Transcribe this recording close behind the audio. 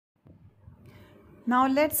Now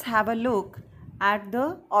let's have a look at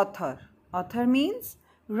the author. Author means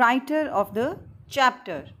writer of the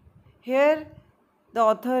chapter. Here the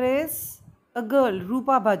author is a girl,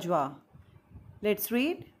 Rupa Bajwa. Let's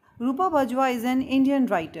read. Rupa Bajwa is an Indian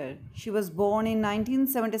writer. She was born in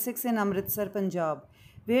 1976 in Amritsar, Punjab,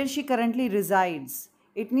 where she currently resides.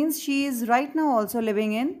 It means she is right now also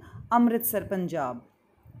living in Amritsar, Punjab.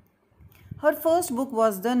 Her first book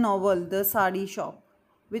was the novel The Sari Shop,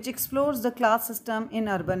 which explores the class system in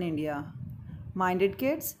urban India. Minded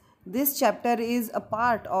kids, this chapter is a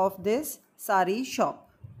part of this Sari Shop.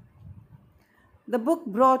 The book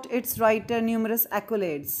brought its writer numerous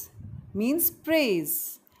accolades, means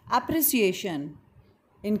praise, appreciation,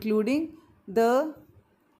 including the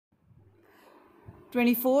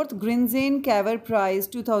 24th Grinzane Carver Prize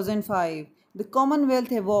 2005, the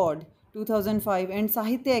Commonwealth Award 2005 and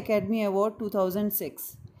Sahitya Academy Award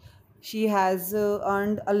 2006. She has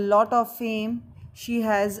earned a lot of fame, she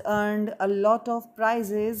has earned a lot of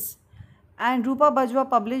prizes, and Rupa Bajwa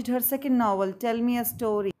published her second novel, Tell Me a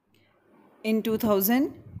Story, in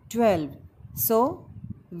 2012. So,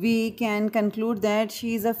 we can conclude that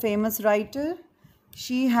she is a famous writer.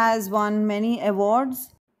 She has won many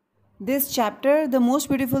awards. This chapter, the most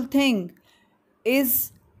beautiful thing,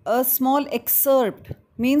 is a small excerpt,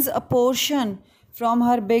 means a portion from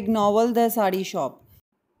her big novel, The Sari Shop.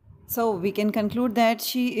 So, we can conclude that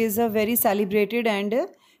she is a very celebrated and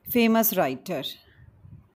famous writer.